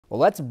Well,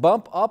 let's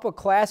bump up a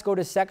class, go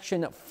to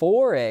Section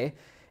 4A.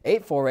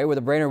 8-4A, where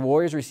the Brainerd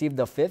Warriors received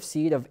the 5th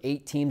seed of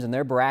 8 teams in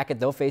their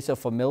bracket. They'll face a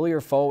familiar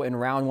foe in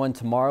round 1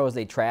 tomorrow as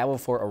they travel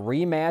for a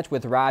rematch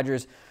with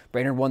Rogers.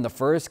 Brainerd won the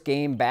first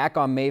game back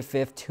on May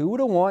 5th,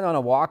 2-1 on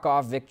a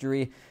walk-off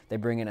victory. They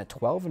bring in a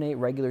 12-8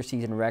 regular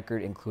season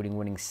record, including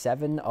winning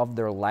 7 of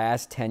their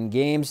last 10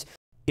 games.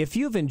 If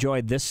you've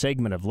enjoyed this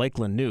segment of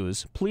Lakeland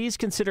News, please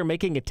consider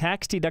making a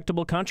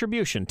tax-deductible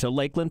contribution to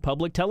Lakeland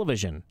Public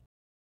Television.